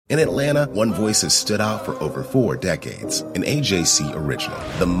In Atlanta, one voice has stood out for over 4 decades. An AJC original,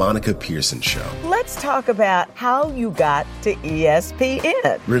 The Monica Pearson Show. Let's talk about how you got to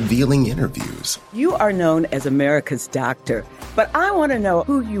ESPN. Revealing interviews. You are known as America's doctor, but I want to know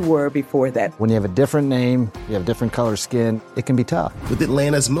who you were before that. When you have a different name, you have different color skin, it can be tough. With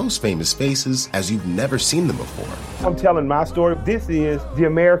Atlanta's most famous faces as you've never seen them before. I'm telling my story. This is the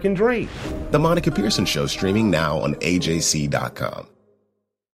American dream. The Monica Pearson Show, streaming now on AJC.com.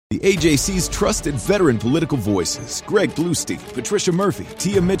 The AJC's trusted veteran political voices, Greg Bluestein, Patricia Murphy,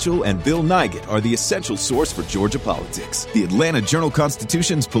 Tia Mitchell, and Bill Nygut, are the essential source for Georgia politics. The Atlanta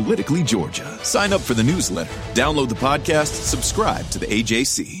Journal-Constitution's Politically Georgia. Sign up for the newsletter, download the podcast, subscribe to the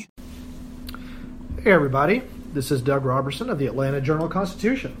AJC. Hey everybody, this is Doug Robertson of the Atlanta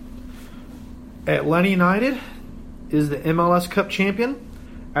Journal-Constitution. Atlanta United is the MLS Cup champion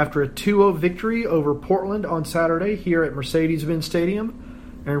after a 2-0 victory over Portland on Saturday here at Mercedes-Benz Stadium.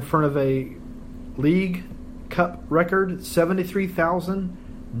 And in front of a League Cup record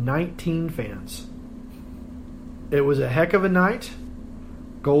 73,019 fans. It was a heck of a night.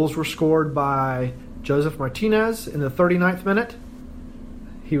 Goals were scored by Joseph Martinez in the 39th minute.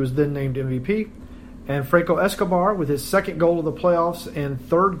 He was then named MVP. And Franco Escobar with his second goal of the playoffs and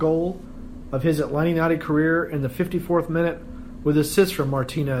third goal of his Atlanta United career in the 54th minute with assists from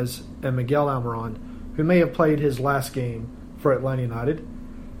Martinez and Miguel Almiron, who may have played his last game for Atlanta United.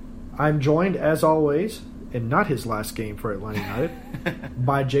 I'm joined, as always, in not his last game for Atlanta United,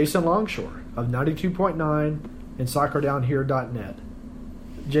 by Jason Longshore of 92.9 and SoccerDownHere.net.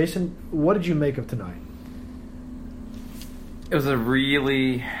 Jason, what did you make of tonight? It was a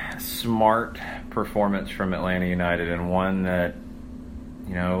really smart performance from Atlanta United, and one that,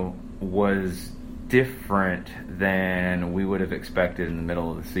 was different than we would have expected in the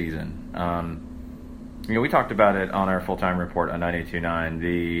middle of the season. We talked about it on our full-time report on 92.9.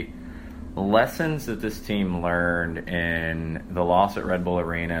 The lessons that this team learned in the loss at Red Bull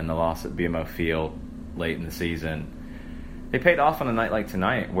Arena and the loss at BMO Field late in the season, they paid off on a night like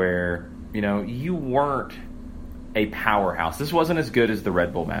tonight where, you weren't a powerhouse. This wasn't as good as the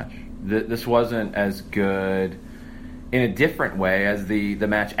Red Bull match. This wasn't as good in a different way as the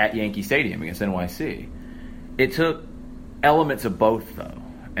match at Yankee Stadium against NYC. It took elements of both, though.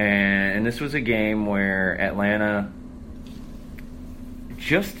 And this was a game where Atlanta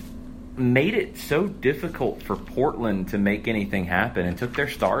just made it so difficult for Portland to make anything happen and took their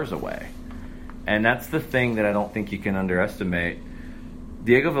stars away. And that's the thing that I don't think you can underestimate.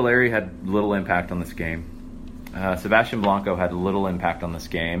 Diego Valeri had little impact on this game. Sebastian Blanco had little impact on this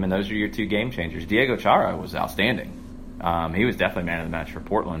game, and those are your two game changers. Diego Chara was outstanding. He was definitely man of the match for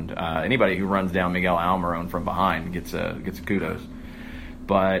Portland. Anybody who runs down Miguel Almiron from behind gets a kudos.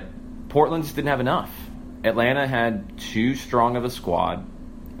 But Portland just didn't have enough. Atlanta had too strong of a squad.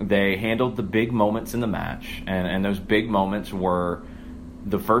 They handled the big moments in the match, and those big moments were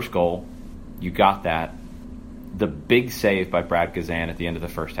the first goal. You got that. The big save by Brad Kazan at the end of the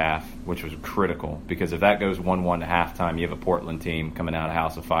first half, which was critical, because if that goes 1-1 to halftime, you have a Portland team coming out of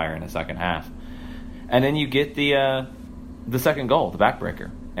House of Fire in the second half. And then you get the second goal, the backbreaker,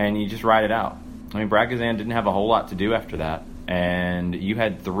 and you just ride it out. I mean, Brad Kazan didn't have a whole lot to do after that. And you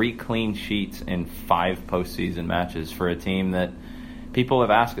had 3 clean sheets in 5 postseason matches for a team that people have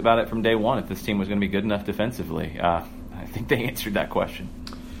asked about it from day one, if this team was going to be good enough defensively. I think they answered that question.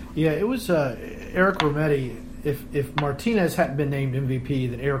 Yeah, it was Eric Rometty. If Martinez hadn't been named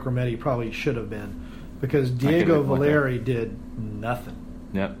MVP, then Eric Rometty probably should have been, because Diego Valeri did nothing.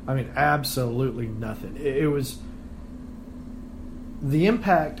 Yep. I mean, absolutely nothing. It was the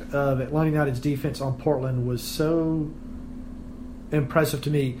impact of Atlanta United's defense on Portland was so impressive to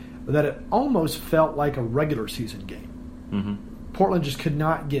me that it almost felt like a regular season game. Mm-hmm. Portland just could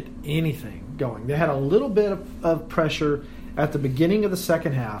not get anything going. They had a little bit of pressure at the beginning of the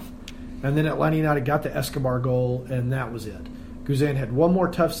second half, and then Atlanta United got the Escobar goal, and that was it. Guzan had one more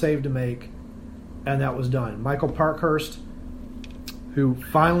tough save to make, and that was done. Michael Parkhurst, who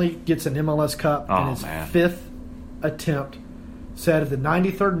finally gets an MLS Cup in his 5th attempt, said at the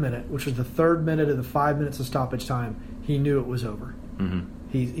 93rd minute, which was the 3rd minute of the 5 minutes of stoppage time, he knew it was over. Mm-hmm.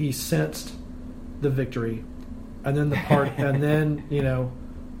 He sensed the victory, and then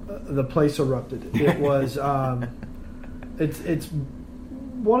the place erupted. It was it's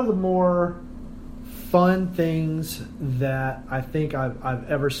one of the more fun things that I think I've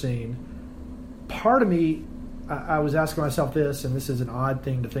ever seen. Part of me, I was asking myself this, and this is an odd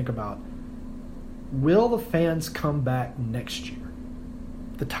thing to think about: will the fans come back next year?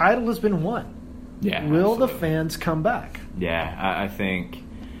 The title has been won. Yeah. Will the fans come back? Yeah, I think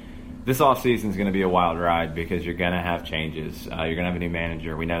This offseason is going to be a wild ride because you're going to have changes. You're going to have a new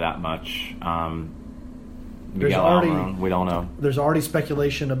manager. We know that much. Miguel Almiron, we don't know. There's already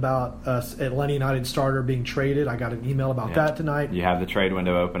speculation about Atlanta United starter being traded. I got an email about that tonight. You have the trade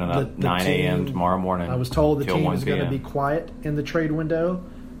window open at 9 a.m. tomorrow morning. I was told the team is going to be quiet in the trade window,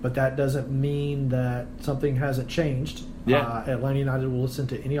 but that doesn't mean that something hasn't changed. Yeah. Atlanta United will listen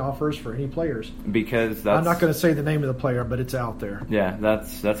to any offers for any players. Because I'm not going to say the name of the player, but it's out there. Yeah,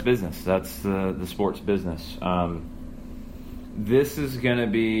 that's business. That's the sports business. This is going to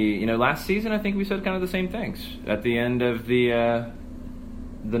be, last season I think we said kind of the same things. At the end of the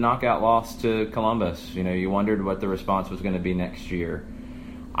knockout loss to Columbus, you wondered what the response was going to be next year.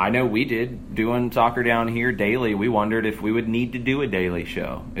 I know we did. Doing soccer down here daily, we wondered if we would need to do a daily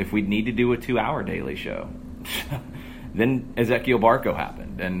show, if we'd need to do a 2-hour daily show. Then Ezequiel Barco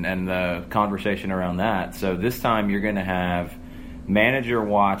happened and the conversation around that. So this time you're going to have manager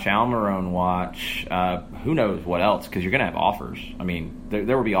watch, Almiron watch, who knows what else, because you're going to have offers. I mean,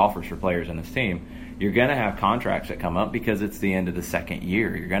 there will be offers for players in this team. You're going to have contracts that come up because it's the end of the second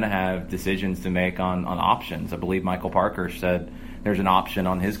year. You're going to have decisions to make on options. I believe Michael Parker said there's an option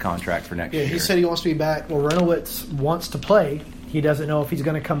on his contract for next year. He said he wants to be back. Well, Renowitz wants to play. He doesn't know if he's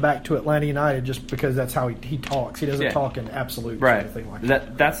going to come back to Atlanta United just because that's how he talks. He doesn't talk in absolutes or anything like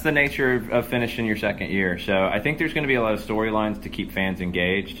that. That's the nature of finishing your second year. So I think there's going to be a lot of storylines to keep fans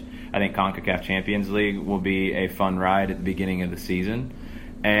engaged. I think CONCACAF Champions League will be a fun ride at the beginning of the season.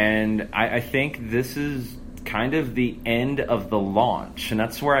 And I think this is kind of the end of the launch. And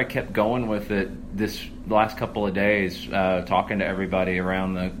that's where I kept going with it this last couple of days, talking to everybody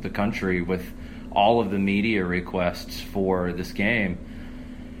around the country with all of the media requests for this game.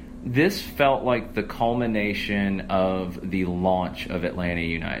 This felt like the culmination of the launch of Atlanta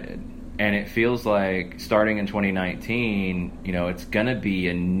United. And it feels like starting in 2019, it's going to be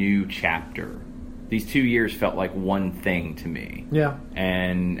a new chapter. These 2 years felt like one thing to me. Yeah.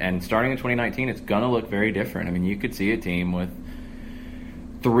 And starting in 2019, it's going to look very different. I mean, you could see a team with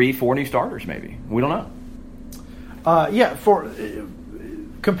 3-4 new starters maybe. We don't know.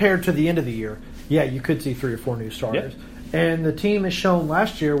 Compared to the end of the year, you could see 3 or 4 new starters. Yep. And the team has shown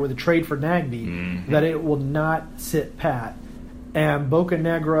last year with a trade for Nagbe that it will not sit pat. And Boca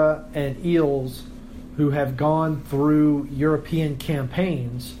Negra and Eels, who have gone through European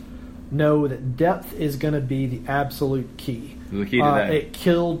campaigns, know that depth is going to be the absolute key. The key to that. It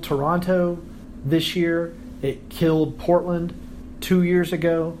killed Toronto this year. It killed Portland 2 years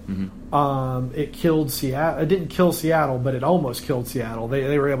ago. Mm-hmm. It killed Seattle. It didn't kill Seattle, but it almost killed Seattle.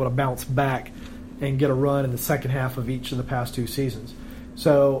 They were able to bounce back and get a run in the second half of each of the past 2 seasons.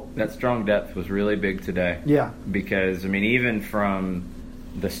 So that strong depth was really big today. Yeah. Because, even from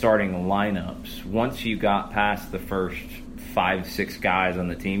the starting lineups, once you got past the first 5-6 guys on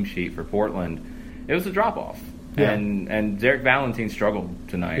the team sheet for Portland, it was a drop-off. Yeah. And Derek Valentin struggled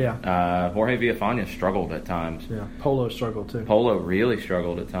tonight. Yeah. Jorge Villafana struggled at times. Yeah. Polo struggled too. Polo really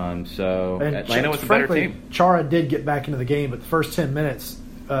struggled at times. So Atlanta was a better team. Chara did get back into the game, but the first 10 minutes,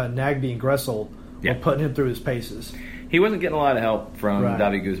 Nagbe and Gressel were putting him through his paces. He wasn't getting a lot of help from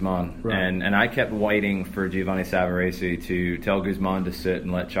David Guzman. Right. And I kept waiting for Giovanni Savarese to tell Guzman to sit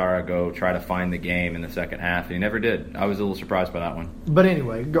and let Chara go try to find the game in the second half. And he never did. I was a little surprised by that one. But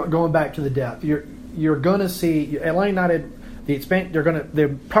anyway, going back to the depth, you're going to see Atlanta United.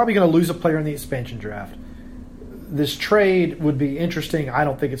 They're probably going to lose a player in the expansion draft. This trade would be interesting. I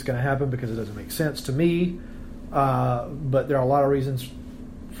don't think it's going to happen because it doesn't make sense to me. But there are a lot of reasons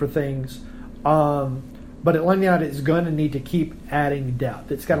for things. But Atlanta United is going to need to keep adding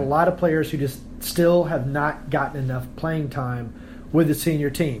depth. It's got a lot of players who just still have not gotten enough playing time with the senior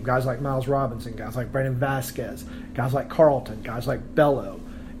team. Guys like Miles Robinson, guys like Brandon Vasquez, guys like Carlton, guys like Bello.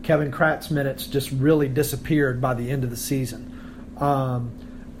 Kevin Kratz's minutes just really disappeared by the end of the season.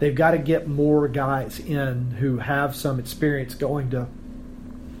 They've got to get more guys in who have some experience going to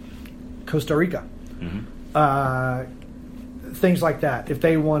Costa Rica. Mm-hmm. Things like that. If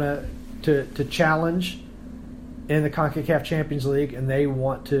they want to challenge in the CONCACAF Champions League and they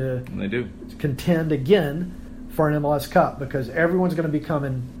want to contend again for an MLS Cup, because everyone's going to be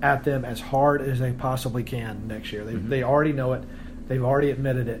coming at them as hard as they possibly can next year. They already know it. They've already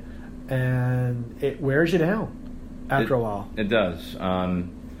admitted it. And it wears you down after a while. It does.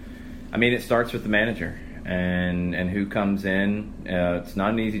 It starts with the manager and who comes in. It's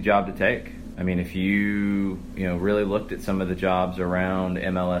not an easy job to take. If you really looked at some of the jobs around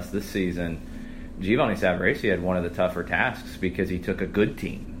MLS this season, Giovanni Savarese had one of the tougher tasks because he took a good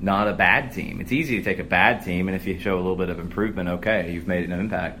team, not a bad team. It's easy to take a bad team, and if you show a little bit of improvement, okay, you've made an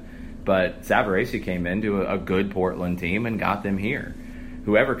impact. But Savarese came into a good Portland team and got them here.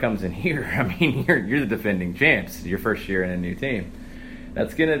 whoever comes in here, I mean, you're the defending champs, your first year in a new team.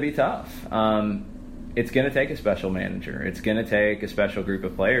 That's going to be tough. It's going to take a special manager. It's going to take a special group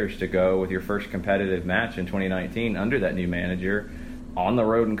of players to go with your first competitive match in 2019 under that new manager on the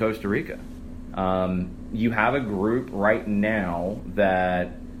road in Costa Rica. You have a group right now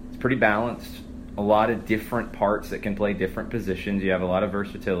that is pretty balanced, a lot of different parts that can play different positions. You have a lot of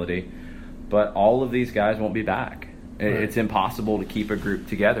versatility, but all of these guys won't be back. Right. It's impossible to keep a group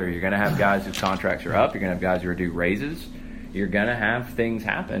together. You're going to have guys whose contracts are up. You're going to have guys who are due raises. You're going to have things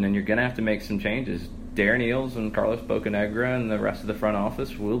happen, and you're going to have to make some changes. Darren Eales and Carlos Bocanegra and the rest of the front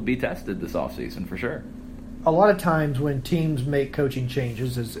office will be tested this offseason for sure. A lot of times when teams make coaching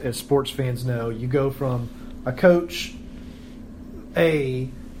changes, as sports fans know, you go from a coach A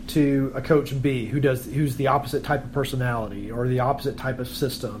to a coach B who's the opposite type of personality or the opposite type of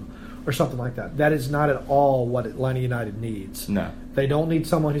system or something like that. That is not at all what Atlanta United needs. No. They don't need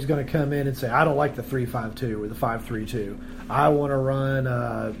someone who's going to come in and say, I don't like the 3-5-2 or the 5-3-2. I want to run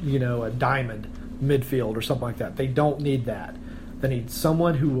a diamond midfield or something like that. They don't need that. They need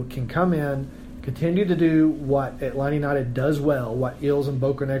someone who can come in, continue to do what Atlanta United does well, what Eales and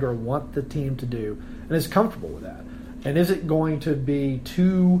Bocanegra want the team to do, and is comfortable with that. And is it going to be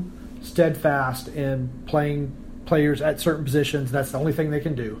too steadfast in playing players at certain positions? That's the only thing they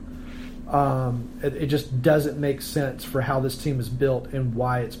can do. It just doesn't make sense for how this team is built and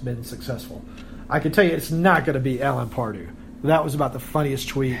why it's been successful. I can tell you it's not going to be Alan Pardew. That was about the funniest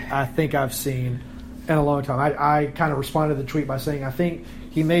tweet I think I've seen in a long time. I kind of responded to the tweet by saying I think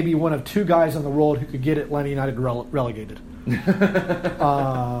he may be one of two guys in the world who could get Atlanta United relegated.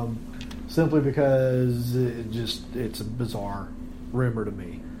 Simply because it's a bizarre rumor to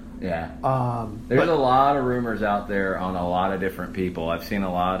me. Yeah. There's a lot of rumors out there on a lot of different people. I've seen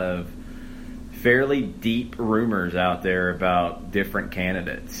a lot of fairly deep rumors out there about different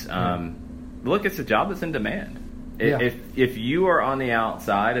candidates. Look, it's a job that's in demand. Yeah. If you are on the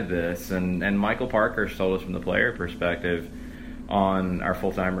outside of this, and Michael Parker's told us from the player perspective on our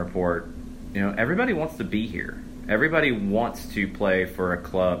full-time report, everybody wants to be here. Everybody wants to play for a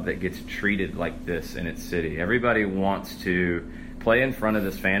club that gets treated like this in its city. Everybody wants to play in front of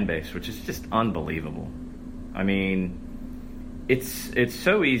this fan base, which is just unbelievable. I mean, it's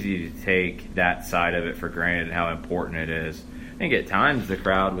so easy to take that side of it for granted and how important it is. I think at times the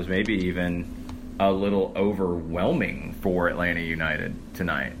crowd was maybe even a little overwhelming for Atlanta United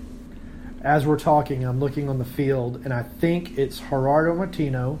tonight. As we're talking, I'm looking on the field, and I think it's Gerardo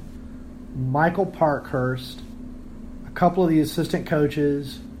Martino, Michael Parkhurst, a couple of the assistant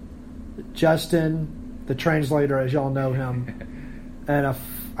coaches, Justin, the translator, as y'all know him, and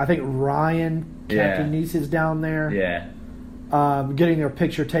I think Ryan Catanese is down there. Yeah. Getting their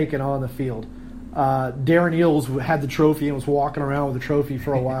picture taken on the field. Darren Eales had the trophy and was walking around with the trophy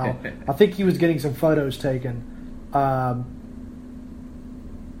for a while. I think he was getting some photos taken. I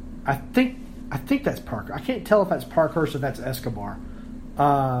think that's Parker. I can't tell if that's Parkhurst or that's Escobar.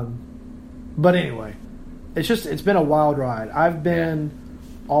 But anyway, it's been a wild ride. I've been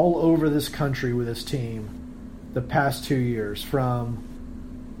all over this country with this team the past 2 years, from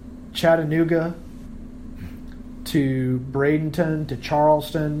Chattanooga to Bradenton to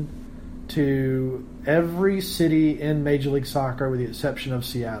Charleston to every city in Major League Soccer with the exception of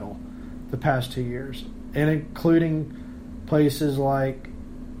Seattle the past 2 years, and including places like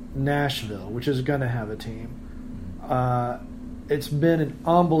Nashville, which is going to have a team. It's been an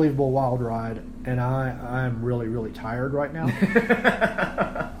unbelievable wild ride, and I'm really, really tired right now.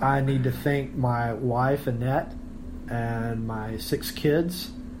 I need to thank my wife, Annette, and my 6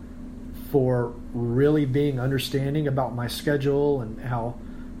 kids for really being understanding about my schedule and how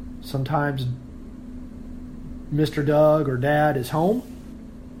sometimes Mr. Doug or Dad is home,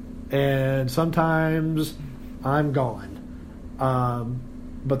 and sometimes I'm gone.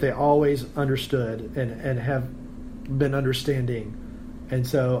 But they always understood and have been understanding. And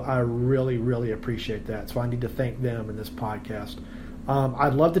so I really, really appreciate that. So I need to thank them in this podcast.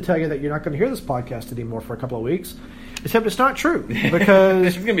 I'd love to tell you that you're not going to hear this podcast anymore for a couple of weeks, except it's not true, because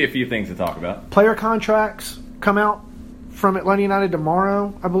there's going to be a few things to talk about. Player contracts come out from Atlanta United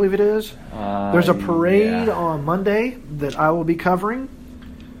tomorrow, I believe it is. There's a parade on Monday that I will be covering.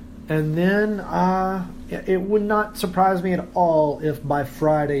 And then it would not surprise me at all if by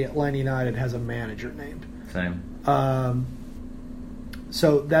Friday Atlanta United has a manager named. Same.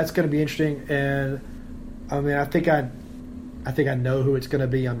 So that's going to be interesting. And I mean, I think I know who it's going to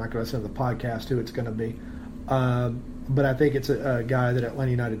be. I'm not going to say on the podcast who it's going to be. But I think it's a guy that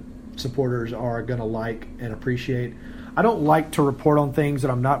Atlanta United supporters are going to like and appreciate. I don't like to report on things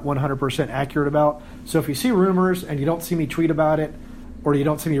that I'm not 100% accurate about. So if you see rumors and you don't see me tweet about it, or you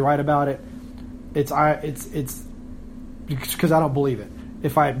don't see me write about it, it's because I don't believe it.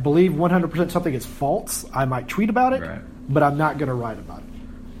 If I believe 100% something is false, I might tweet about it, right. but I'm not going to write about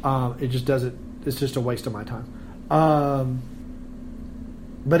it. It just doesn't. It's just a waste of my time.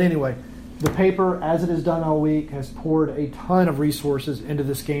 But anyway, the paper, as it has done all week, has poured a ton of resources into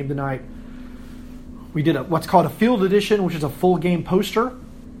this game tonight. We did what's called a field edition, which is a full game poster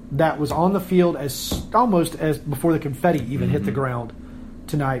that was on the field almost as before the confetti even hit the ground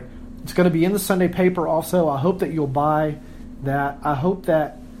tonight. It's going to be in the Sunday paper also. I hope that you'll buy that. I hope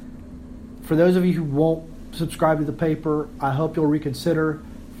that for those of you who won't subscribe to the paper, I hope you'll reconsider.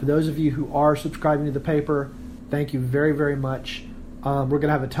 For those of you who are subscribing to the paper, thank you very, very much. We're going to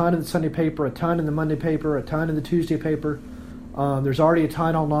have a ton in the Sunday paper, a ton in the Monday paper, a ton in the Tuesday paper. There's already a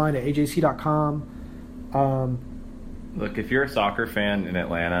ton online at ajc.com. Look, if you're a soccer fan in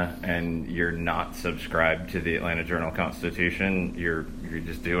Atlanta and you're not subscribed to the Atlanta Journal-Constitution, you're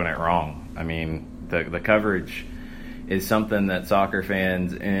just doing it wrong. I mean, the coverage is something that soccer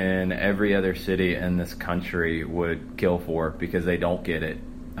fans in every other city in this country would kill for because they don't get it.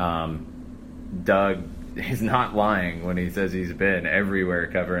 Doug is not lying when he says he's been everywhere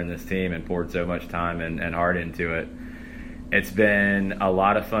covering this team and poured so much time and heart into it. It's been a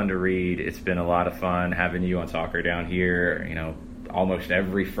lot of fun to read. It's been a lot of fun having you on Soccer Down Here, almost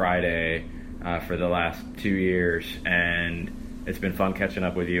every Friday for the last 2 years. And it's been fun catching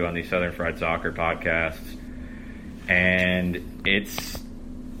up with you on these Southern Fried Soccer podcasts. And it's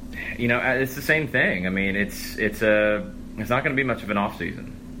the same thing. I mean, it's not going to be much of an off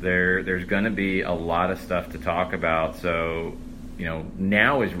season. There's going to be a lot of stuff to talk about. So,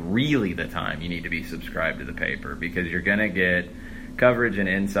 now is really the time you need to be subscribed to the paper because you're going to get coverage and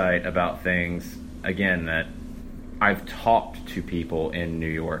insight about things, again, that I've talked to people in New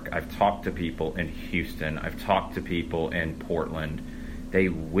York. I've talked to people in Houston. I've talked to people in Portland. They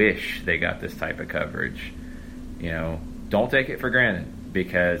wish they got this type of coverage. Don't take it for granted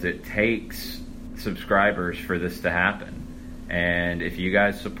because it takes subscribers for this to happen. And if you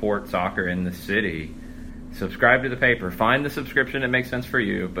guys support soccer in the city, subscribe to the paper. Find the subscription that makes sense for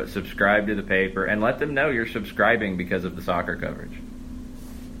you, but subscribe to the paper and let them know you're subscribing because of the soccer coverage.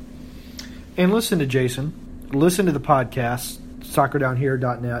 And listen to Jason. Listen to the podcast,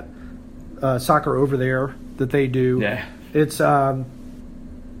 soccerdownhere.net, Soccer Over There that they do. Yeah. It's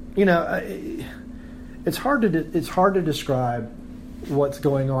it's hard to describe what's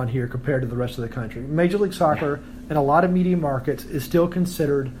going on here compared to the rest of the country. Major League Soccer in a lot of media markets is still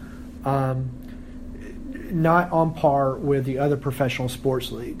considered not on par with the other professional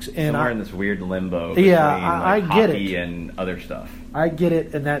sports leagues. And somewhere in this weird limbo between I get hockey it. and other stuff. I get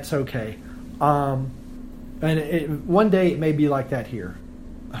it, and that's okay. And one day it may be like that here.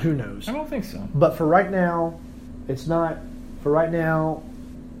 Who knows? I don't think so. But for right now, it's not. For right now,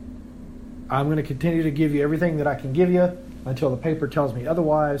 I'm going to continue to give you everything that I can give you until the paper tells me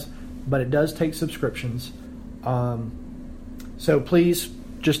otherwise. But it does take subscriptions. So please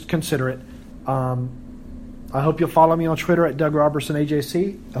just consider it. I hope you'll follow me on Twitter at Doug Robertson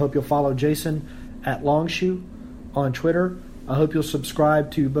AJC. I hope you'll follow Jason at Longshoe on Twitter. I hope you'll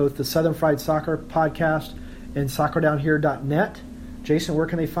subscribe to both the Southern Fried Soccer podcast and soccerdownhere.net. Jason, where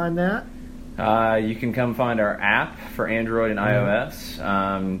can they find that? You can come find our app for Android and iOS.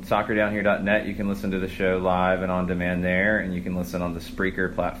 Soccerdownhere.net. You can listen to the show live and on demand there, and you can listen on the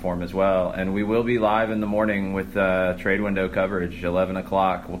Spreaker platform as well. And we will be live in the morning with trade window coverage, 11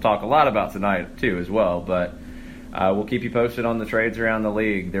 o'clock. We'll talk a lot about tonight, too, as well, but we'll keep you posted on the trades around the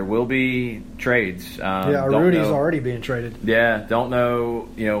league. There will be trades. Rudy's already being traded. Yeah, don't know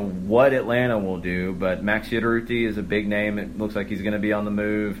what Atlanta will do, but Max Yederuti is a big name. It looks like he's going to be on the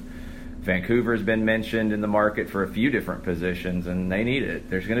move. Vancouver's been mentioned in the market for a few different positions, and they need it.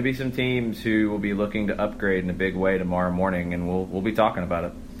 There's going to be some teams who will be looking to upgrade in a big way tomorrow morning, and we'll be talking about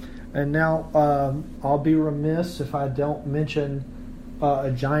it. And now I'll be remiss if I don't mention a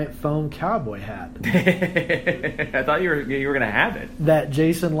giant foam cowboy hat. I thought you were going to have it. That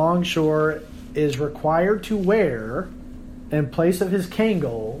Jason Longshore is required to wear in place of his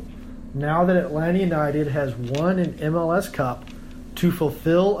Kangol now that Atlanta United has won an MLS Cup to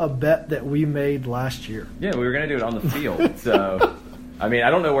fulfill a bet that we made last year. Yeah, we were going to do it on the field. So, I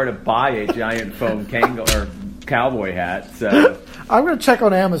don't know where to buy a giant foam Kangol or cowboy hat. So I'm going to check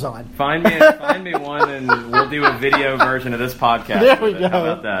on Amazon. Find me one, and we'll do a video version of this podcast. There we go. How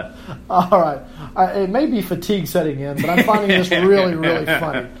about that? All right. It may be fatigue setting in, but I'm finding this really, really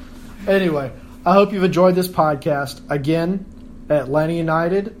funny. Anyway, I hope you've enjoyed this podcast. Again, Atlanta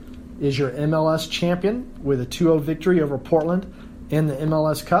United is your MLS champion with a 2-0 victory over Portland in the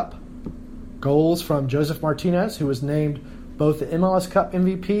MLS Cup. Goals from Joseph Martinez, who was named both the MLS Cup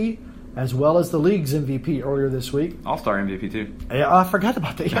MVP as well as the league's MVP earlier this week. All-Star MVP, too. Yeah, I forgot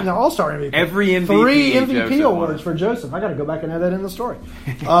about that. Yeah, the All-Star MVP. Every MVP. 3 MVP Joseph awards won. for Joseph. I got to go back and add that in the story.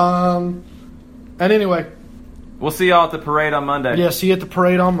 And anyway. We'll see y'all at the parade on Monday. Yeah, see you at the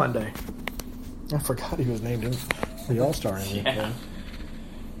parade on Monday. I forgot he was named the All-Star MVP. Yeah.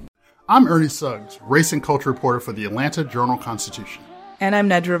 I'm Ernie Suggs, race and culture reporter for the Atlanta Journal-Constitution. And I'm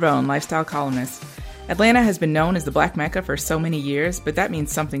Nedra Ravone, lifestyle columnist. Atlanta has been known as the Black Mecca for so many years, but that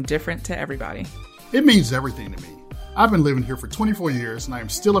means something different to everybody. It means everything to me. I've been living here for 24 years, and I am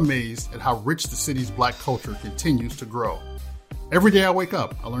still amazed at how rich the city's Black culture continues to grow. Every day I wake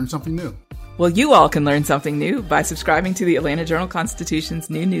up, I learn something new. Well, you all can learn something new by subscribing to the Atlanta Journal-Constitution's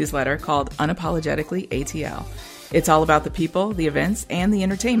new newsletter called Unapologetically ATL. It's all about the people, the events, and the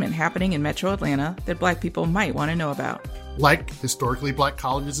entertainment happening in Metro Atlanta that Black people might want to know about. Like historically Black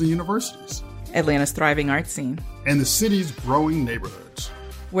colleges and universities. Atlanta's thriving art scene. And the city's growing neighborhoods.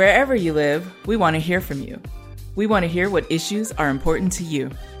 Wherever you live, we want to hear from you. We want to hear what issues are important to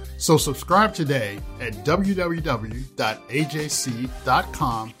you. So subscribe today at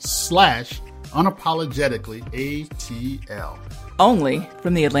www.ajc.com/unapologeticallyatl. Only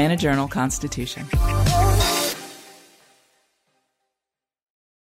from the Atlanta Journal-Constitution.